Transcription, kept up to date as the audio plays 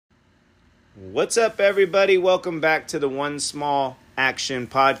What's up, everybody? Welcome back to the One Small Action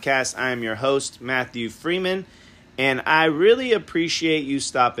Podcast. I am your host, Matthew Freeman, and I really appreciate you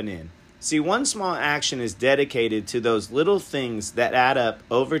stopping in. See, One Small Action is dedicated to those little things that add up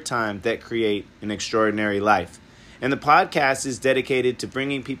over time that create an extraordinary life. And the podcast is dedicated to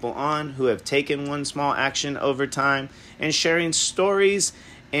bringing people on who have taken one small action over time and sharing stories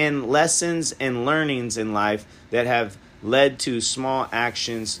and lessons and learnings in life that have led to small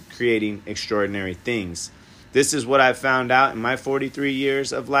actions creating extraordinary things. This is what I've found out in my 43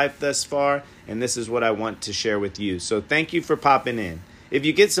 years of life thus far, and this is what I want to share with you. So thank you for popping in. If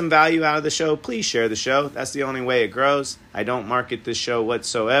you get some value out of the show, please share the show. That's the only way it grows. I don't market this show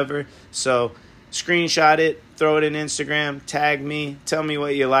whatsoever. So screenshot it, throw it in Instagram, tag me, tell me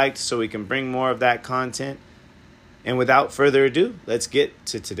what you liked so we can bring more of that content. And without further ado, let's get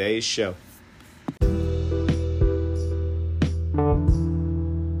to today's show.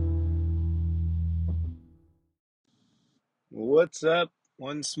 What's up,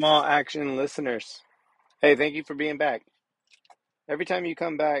 One Small Action listeners? Hey, thank you for being back. Every time you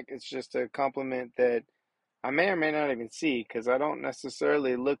come back, it's just a compliment that I may or may not even see because I don't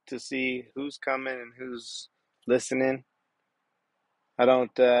necessarily look to see who's coming and who's listening. I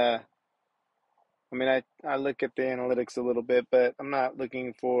don't, I look at the analytics a little bit, but I'm not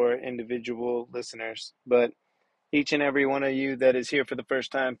looking for individual listeners. But each and every one of you that is here for the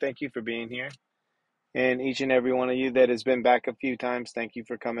first time, thank you for being here. And each and every one of you that has been back a few times, thank you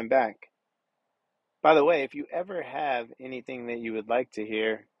for coming back. By the way, if you ever have anything that you would like to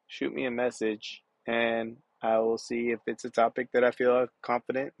hear, shoot me a message and I will see if it's a topic that I feel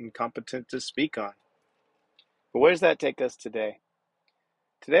confident and competent to speak on. But where does that take us today?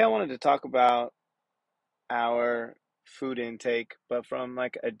 Today I wanted to talk about our food intake, but from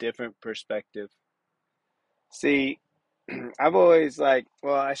like a different perspective. See, I've always I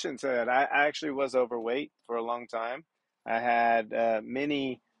shouldn't say that. I actually was overweight for a long time. I had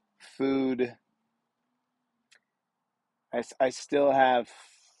many food I still have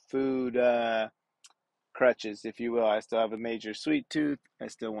food crutches, if you will. I still have a major sweet tooth. I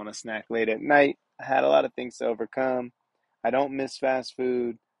still want to snack late at night. I had a lot of things to overcome. I don't miss fast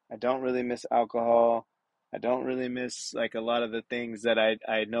food. I don't really miss alcohol. I don't really miss like a lot of the things that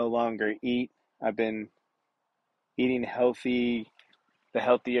I no longer eat. I've been eating healthy, the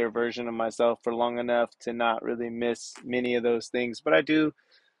healthier version of myself for long enough to not really miss many of those things. But I do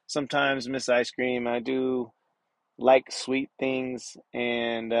sometimes miss ice cream. I do like sweet things,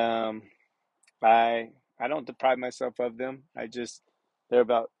 and I I don't deprive myself of them. They're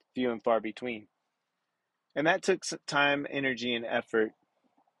about few and far between, and that took some time, energy, and effort,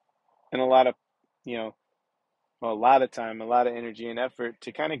 and a lot of you know a lot of time, a lot of energy and effort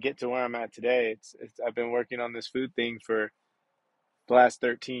to kind of get to where I'm at today. It's I've been working on this food thing for the last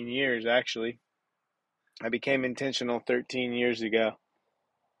 13 years. Actually, I became intentional 13 years ago,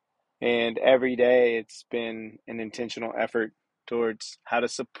 and every day it's been an intentional effort towards how to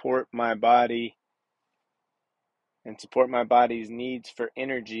support my body and support my body's needs for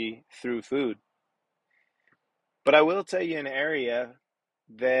energy through food. But I will tell you an area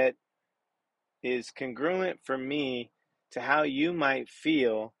that is congruent for me to how you might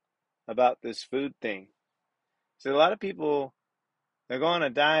feel about this food thing. So a lot of people, they go on a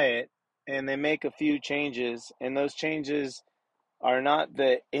diet and they make a few changes, and those changes are not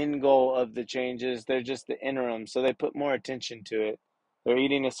the end goal of the changes, they're just the interim. So they put more attention to it. They're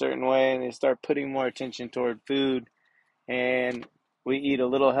eating a certain way and they start putting more attention toward food, and we eat a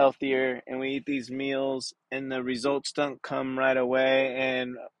little healthier and we eat these meals and the results don't come right away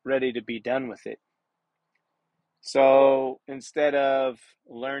and ready to be done with it. So instead of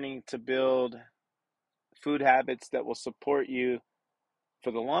learning to build food habits that will support you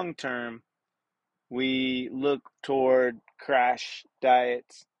for the long term, we look toward crash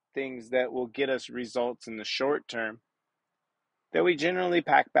diets, things that will get us results in the short term that we generally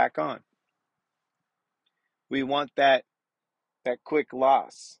pack back on. We want that quick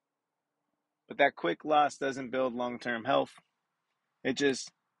loss, but that quick loss doesn't build long-term health. It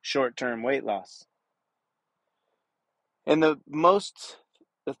just short-term weight loss. And the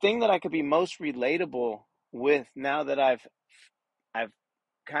thing that I could be most relatable with now that I've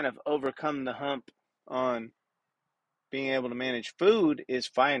kind of overcome the hump on being able to manage food is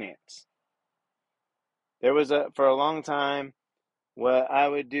finance. There was for a long time, what I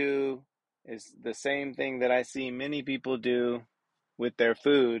would do is the same thing that I see many people do with their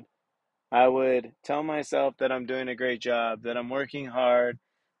food. I would tell myself that I'm doing a great job, that I'm working hard,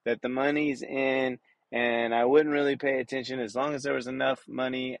 that the money's in, And I wouldn't really pay attention as long as there was enough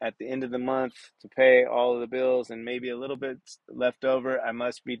money at the end of the month to pay all of the bills and maybe a little bit left over. I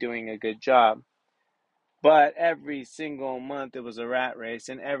must be doing a good job. But every single month it was a rat race,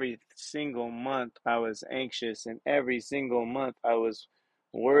 and every single month I was anxious, and every single month I was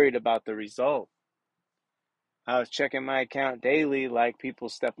worried about the result. I was checking my account daily, like people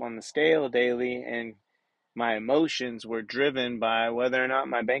step on the scale daily, and my emotions were driven by whether or not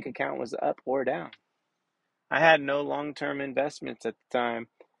my bank account was up or down. I had no long term investments at the time.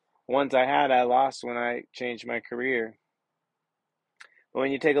 Ones I had, I lost when I changed my career. But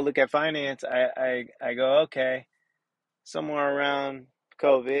when you take a look at finance, I go, okay, somewhere around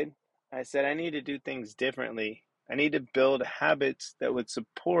COVID, I said, I need to do things differently. I need to build habits that would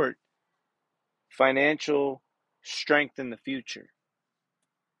support financial strength in the future.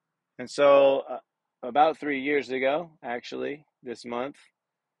 And so, about 3 years ago, actually, this month,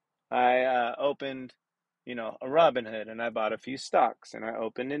 I opened, a Robinhood, and I bought a few stocks, and I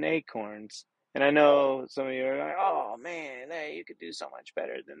opened an Acorns. And I know some of you are like, "Oh man, hey, you could do so much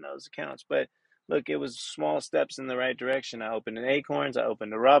better than those accounts." But look, it was small steps in the right direction. I opened an Acorns, I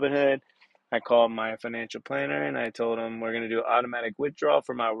opened a Robinhood. I called my financial planner, and I told him we're going to do automatic withdrawal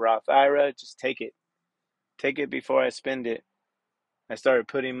for my Roth IRA. Just take it before I spend it. I started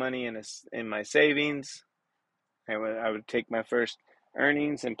putting money in my savings. I would take my first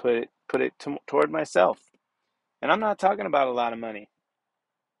earnings and put it toward myself. And I'm not talking about a lot of money.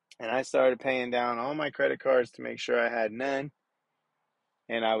 And I started paying down all my credit cards to make sure I had none.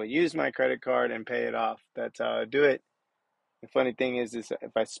 And I would use my credit card and pay it off. That's how I do it. The funny thing is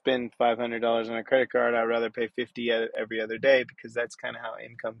if I spend $500 on a credit card, I'd rather pay 50 every other day because that's kind of how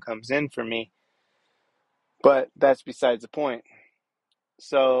income comes in for me. But that's besides the point.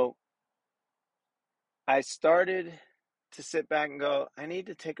 So I started to sit back and go, I need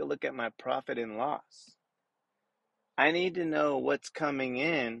to take a look at my profit and loss. I need to know what's coming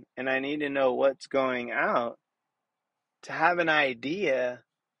in and I need to know what's going out to have an idea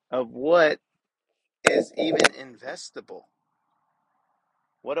of what is even investable.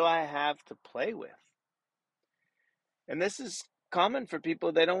 What do I have to play with? And this is common for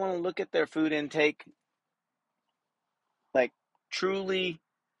people. They don't want to look at their food intake, like truly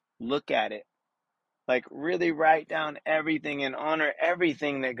look at it, like really write down everything and honor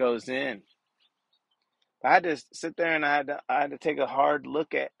everything that goes in. I had to sit there and I had to take a hard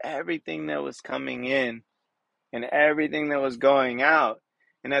look at everything that was coming in and everything that was going out.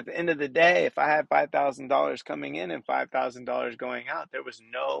 And at the end of the day, if I had $5,000 coming in and $5,000 going out, there was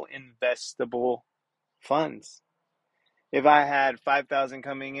no investable funds. If I had 5,000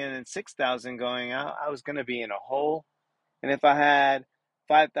 coming in and 6,000 going out, I was going to be in a hole. And if I had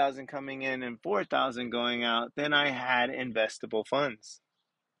 5,000 coming in and 4,000 going out, then I had investable funds.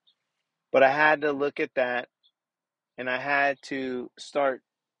 But I had to look at that and I had to start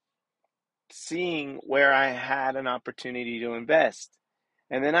seeing where I had an opportunity to invest.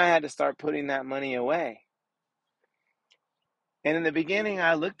 And then I had to start putting that money away. And in the beginning,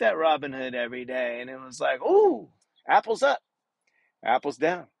 I looked at Robinhood every day and it was like, ooh, Apple's up, Apple's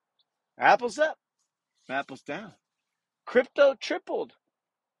down, Apple's up, Apple's down. Crypto tripled,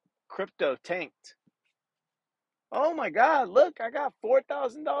 crypto tanked. Oh my God, look, I got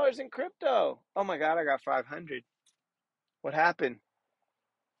 $4,000 in crypto. Oh my God, I got 500. What happened?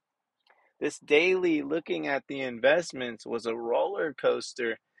 This daily looking at the investments was a roller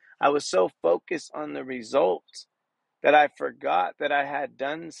coaster. I was so focused on the results that I forgot that I had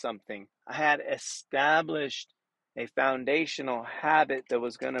done something. I had established a foundational habit that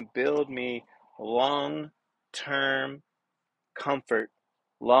was going to build me long term comfort,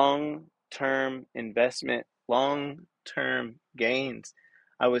 long term investment, long term gains.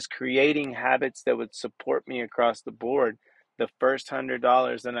 I was creating habits that would support me across the board. The first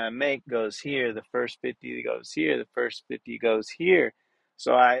 $100 that I make goes here, the first 50 goes here, the first 50 goes here.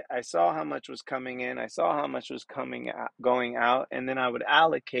 So I saw how much was coming in, I saw how much was going out, and then I would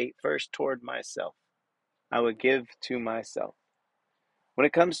allocate first toward myself. I would give to myself. When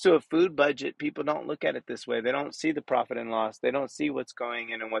it comes to a food budget, people don't look at it this way. They don't see the profit and loss. They don't see what's going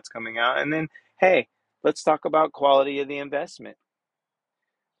in and what's coming out. And then, hey, let's talk about quality of the investment.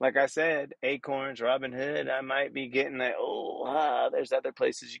 Like I said, Acorns, Robinhood, I might be getting that, there's other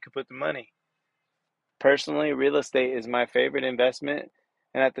places you could put the money. Personally, real estate is my favorite investment.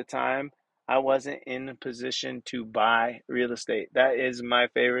 And at the time, I wasn't in a position to buy real estate. That is my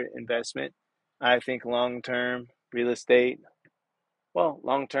favorite investment. I think long term real estate, well,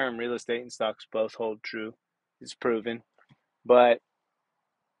 long term, real estate and stocks both hold true. It's proven. But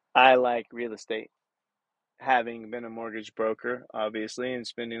I like real estate. having been a mortgage broker, obviously, and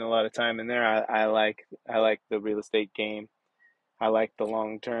spending a lot of time in there, I like the real estate game. I like the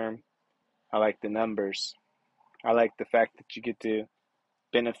long term. I like the numbers. I like the fact that you get to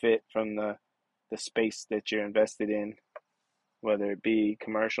benefit from the space that you're invested in, whether it be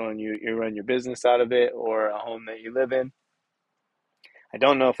commercial and you run your business out of it or a home that you live in. I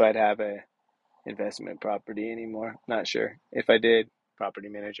don't know if I'd have a investment property anymore. Not sure. If I did, property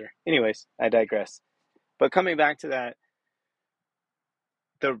manager. Anyways, I digress. But coming back to that,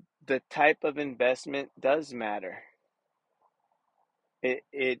 the type of investment does matter.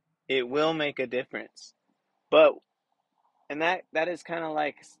 It will make a difference. But and that is kind of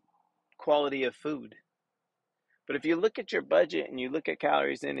like quality of food. But if you look at your budget and you look at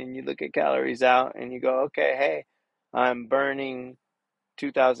calories in and you look at calories out and you go, okay, hey, I'm burning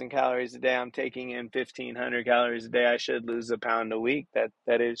 2,000 calories a day. I'm taking in 1,500 calories a day. I should lose a pound a week.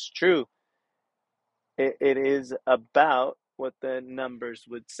 That is true. It is about what the numbers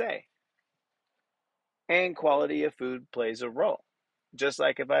would say. And quality of food plays a role. Just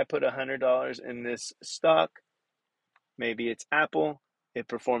like if I put $100 in this stock, maybe it's Apple. It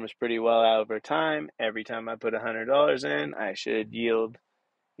performs pretty well over time. Every time I put $100 in, I should yield,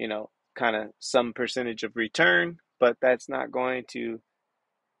 kind of some percentage of return, but that's not going to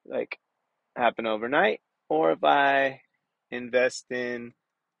like happen overnight. Or if I invest in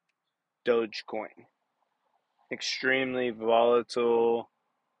Dogecoin, extremely volatile,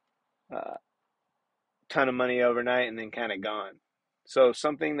 uh, ton of money overnight and then kind of gone. So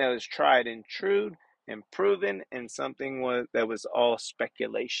something that was tried and true and proven, and something that was all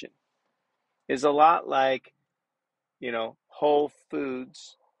speculation is a lot like, Whole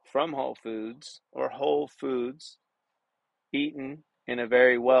Foods from Whole Foods or Whole Foods eaten in a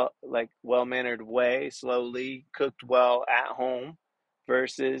very well-mannered way, slowly cooked well at home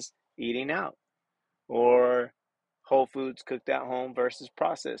versus eating out, or Whole Foods cooked at home versus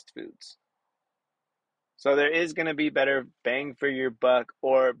processed foods. So there is going to be better bang for your buck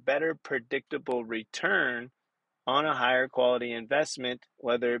or better predictable return on a higher quality investment,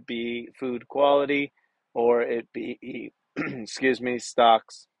 whether it be food quality or it be, excuse me,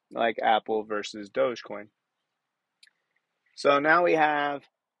 stocks like Apple versus Dogecoin. So now we have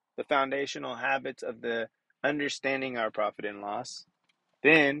the foundational habits of the understanding our profit and loss,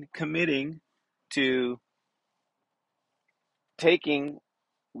 then committing to taking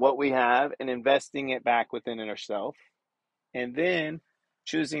what we have and investing it back within ourselves, and then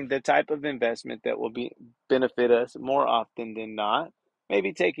choosing the type of investment that will benefit us more often than not,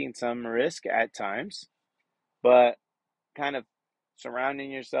 maybe taking some risk at times, but kind of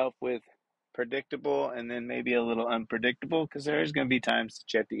surrounding yourself with predictable and then maybe a little unpredictable, because there's going to be times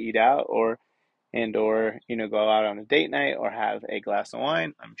that you have to eat out or go out on a date night or have a glass of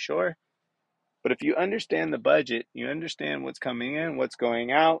wine, I'm sure. But if you understand the budget, you understand what's coming in, what's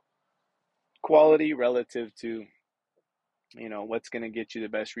going out, quality relative to what's going to get you the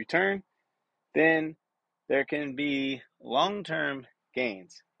best return, then there can be long-term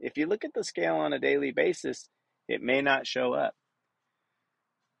gains. If you look at the scale on a daily basis, it may not show up.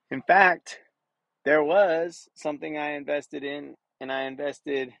 In fact, there was something I invested in, and I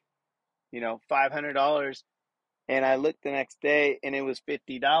invested, $500, and I looked the next day and it was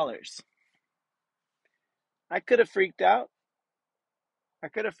 $50. I could have freaked out. I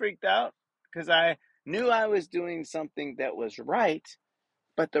could have freaked out because I knew I was doing something that was right,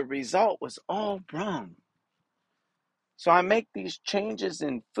 but the result was all wrong. So I make these changes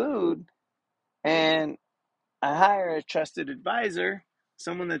in food and I hire a trusted advisor,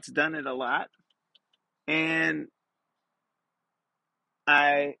 someone that's done it a lot, and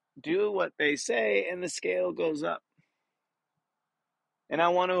I do what they say, and the scale goes up. And I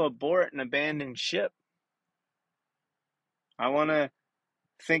want to abort and abandon ship. I want to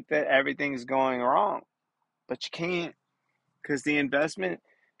think that everything's going wrong, but you can't, because the investment,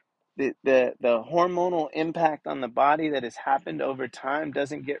 the hormonal impact on the body that has happened over time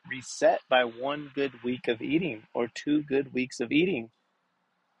doesn't get reset by one good week of eating or 2 good weeks of eating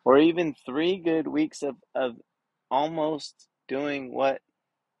or even 3 good weeks of almost doing what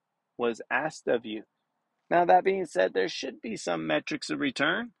was asked of you. Now, that being said, there should be some metrics of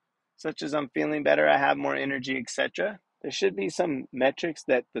return, such as I'm feeling better, I have more energy, etc. There should be some metrics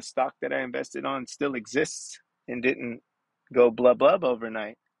that the stock that I invested on still exists and didn't go blub blub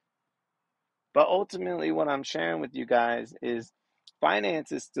overnight. But ultimately, what I'm sharing with you guys is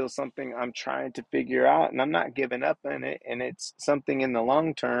finance is still something I'm trying to figure out, and I'm not giving up on it. And it's something in the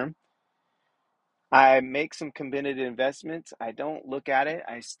long term I make some committed investments. I don't look at it.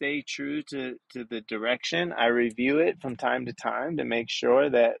 I stay true to the direction. I review it from time to time to make sure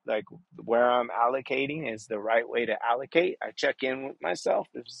that like where I'm allocating is the right way to allocate. I check in with myself.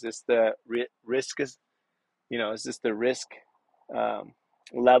 Is this the risk is, is this the risk um,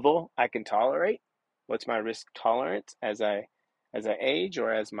 level I can tolerate? What's my risk tolerance as I age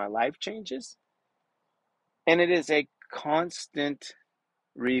or as my life changes? And it is a constant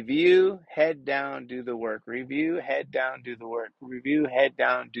review, head down, do the work. Review, head down, do the work. Review, head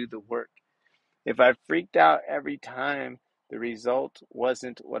down, do the work. If I freaked out every time the result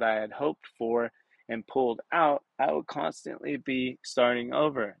wasn't what I had hoped for and pulled out, I would constantly be starting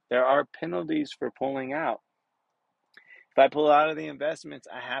over. There are penalties for pulling out. If I pull out of the investments,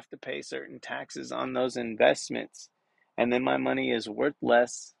 I have to pay certain taxes on those investments. And then my money is worth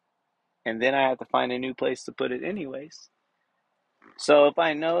less. And then I have to find a new place to put it, anyways. So if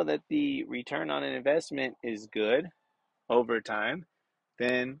I know that the return on an investment is good over time,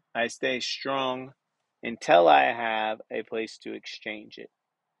 then I stay strong until I have a place to exchange it.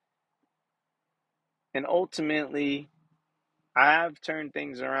 And ultimately, I've turned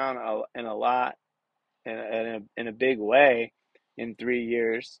things around in a lot, in a big way in 3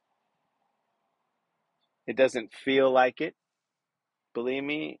 years. It doesn't feel like it. Believe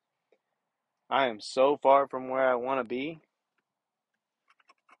me, I am so far from where I want to be.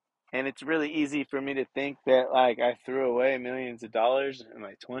 And it's really easy for me to think that like I threw away millions of dollars in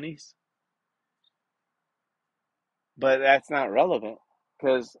my 20s. But that's not relevant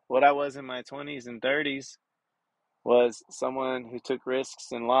because what I was in my 20s and 30s was someone who took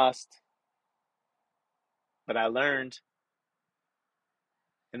risks and lost, but I learned.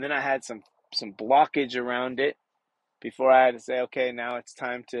 And then I had some blockage around it before I had to say, okay, now it's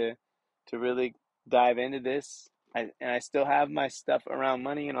time to really dive into this. And I still have my stuff around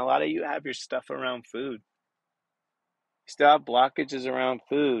money, and a lot of you have your stuff around food. You still have blockages around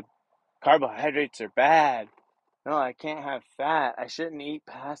food. Carbohydrates are bad. No, I can't have fat. I shouldn't eat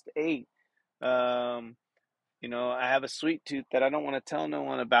past 8. Um, I have a sweet tooth that I don't want to tell no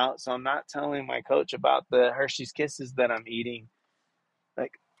one about, so I'm not telling my coach about the Hershey's Kisses that I'm eating.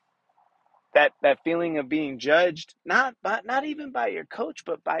 Like that feeling of being judged, not even by your coach,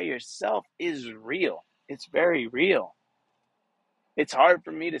 but by yourself is real. It's very real. It's hard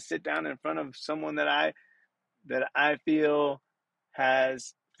for me to sit down in front of someone that I feel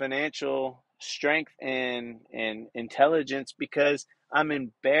has financial strength and intelligence because I'm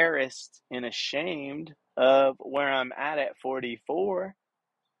embarrassed and ashamed of where I'm at 44.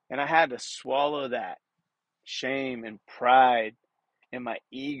 And I had to swallow that shame and pride and my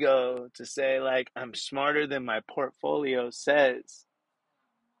ego to say, like, I'm smarter than my portfolio says.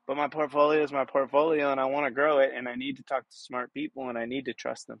 But my portfolio is my portfolio and I want to grow it and I need to talk to smart people and I need to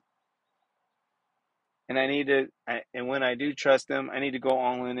trust them. And and when I do trust them, I need to go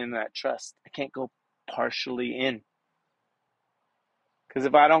all in that trust. I can't go partially in. Because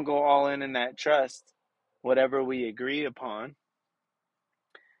if I don't go all in that trust, whatever we agree upon,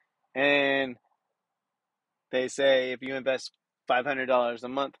 and they say if you invest $500 a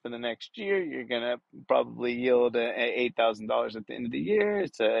month for the next year, you're going to probably yield $8,000 at the end of the year.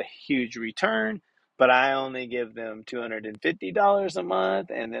 It's a huge return, but I only give them $250 a month.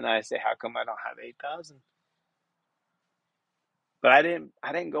 And then I say, how come I don't have 8,000? But I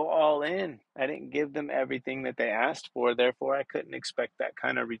didn't go all in. I didn't give them everything that they asked for. Therefore, I couldn't expect that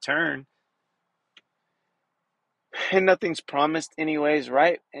kind of return. And nothing's promised anyways,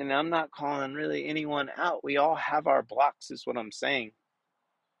 right? And I'm not calling really anyone out. We all have our blocks is what I'm saying.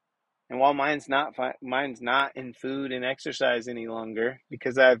 And while mine's not in food and exercise any longer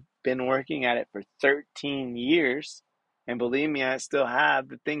because I've been working at it for 13 years, and believe me, I still have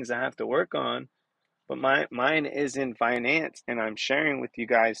the things I have to work on, but mine is in finance, and I'm sharing with you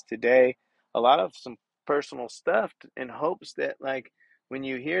guys today a lot of some personal stuff in hopes that like when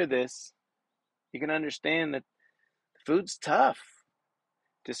you hear this, you can understand that food's tough.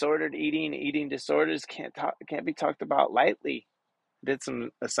 Disordered eating disorders can't be talked about lightly. Did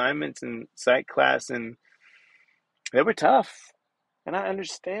some assignments in psych class and they were tough. And I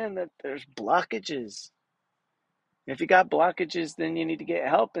understand that there's blockages. If you got blockages, then you need to get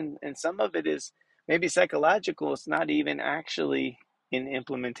help. And some of it is maybe psychological. It's not even actually in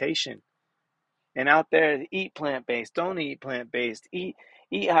implementation. And out there, eat plant-based, don't eat plant-based, eat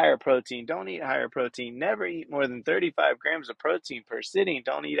higher protein, don't eat higher protein, never eat more than 35 grams of protein per sitting,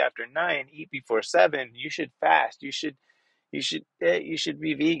 don't eat after 9, eat before 7, you should fast, you should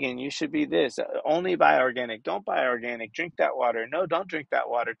be vegan, you should be this, only buy organic, don't buy organic, drink that water, no, don't drink that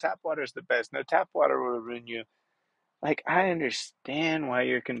water, tap water is the best, no, tap water will ruin you. Like, I understand why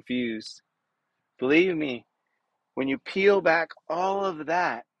you're confused, Believe me, when you peel back all of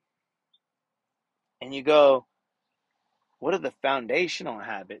that and you go, what are the foundational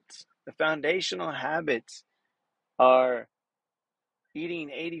habits? The foundational habits are eating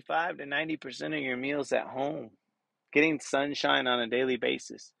 85 to 90% of your meals at home, getting sunshine on a daily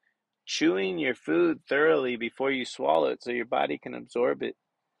basis, chewing your food thoroughly before you swallow it so your body can absorb it,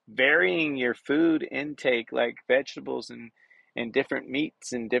 varying your food intake like vegetables and different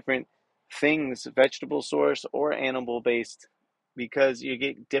meats and different things, vegetable source or animal based, because you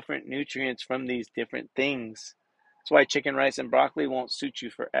get different nutrients from these different things. That's why chicken, rice, and broccoli won't suit you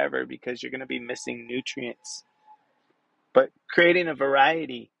forever, because you're going to be missing nutrients. But creating a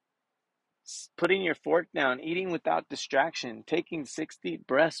variety, putting your fork down, eating without distraction, taking 6 deep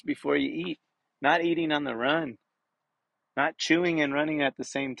breaths before you eat, not eating on the run, not chewing and running at the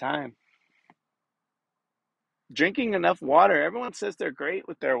same time, drinking enough water. Everyone says they're great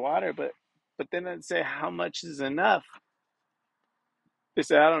with their water, but then I'd say, how much is enough? They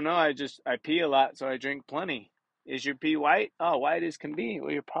say, I don't know. I pee a lot, so I drink plenty. Is your pee white? Oh, white as can be.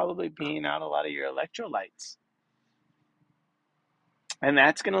 Well, you're probably peeing out a lot of your electrolytes. And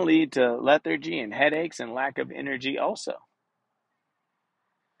that's going to lead to lethargy and headaches and lack of energy also.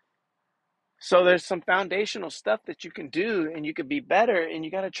 So there's some foundational stuff that you can do, and you can be better, and you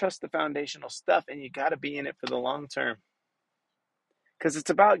got to trust the foundational stuff, and you got to be in it for the long term. Because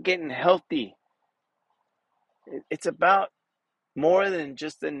it's about getting healthy. It's about more than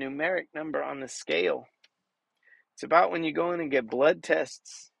just the numeric number on the scale. It's about when you go in and get blood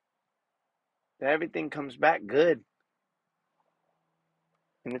tests, that everything comes back good.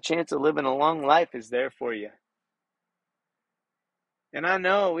 And the chance of living a long life is there for you. And I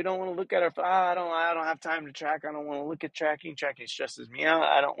know we don't want to look at I don't have time to track. I don't want to look at tracking. Tracking stresses me out.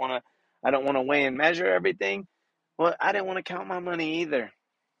 I don't want to weigh and measure everything. Well, I didn't want to count my money either.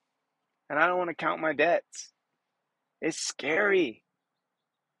 And I don't want to count my debts. It's scary.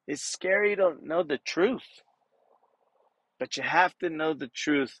 It's scary to know the truth. But you have to know the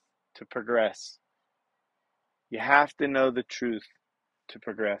truth to progress. You have to know the truth to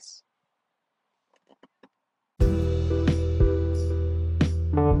progress.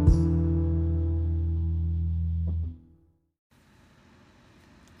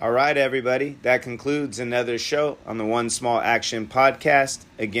 All right, everybody. That concludes another show on the One Small Action podcast.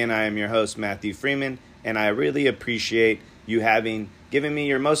 Again, I am your host, Matthew Freeman, and I really appreciate you having given me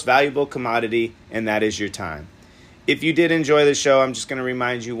your most valuable commodity, and that is your time. If you did enjoy the show, I'm just going to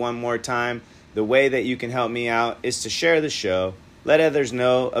remind you one more time, the way that you can help me out is to share the show. Let others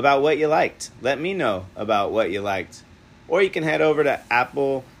know about what you liked. Let me know about what you liked. Or you can head over to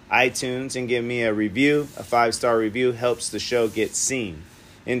Apple iTunes and give me a review. A 5-star review helps the show get seen.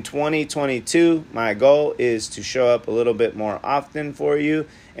 In 2022, my goal is to show up a little bit more often for you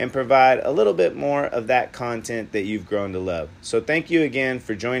and provide a little bit more of that content that you've grown to love. So thank you again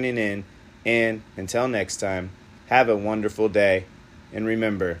for joining in, and until next time, have a wonderful day. And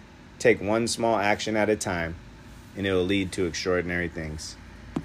remember, take one small action at a time, and it will lead to extraordinary things.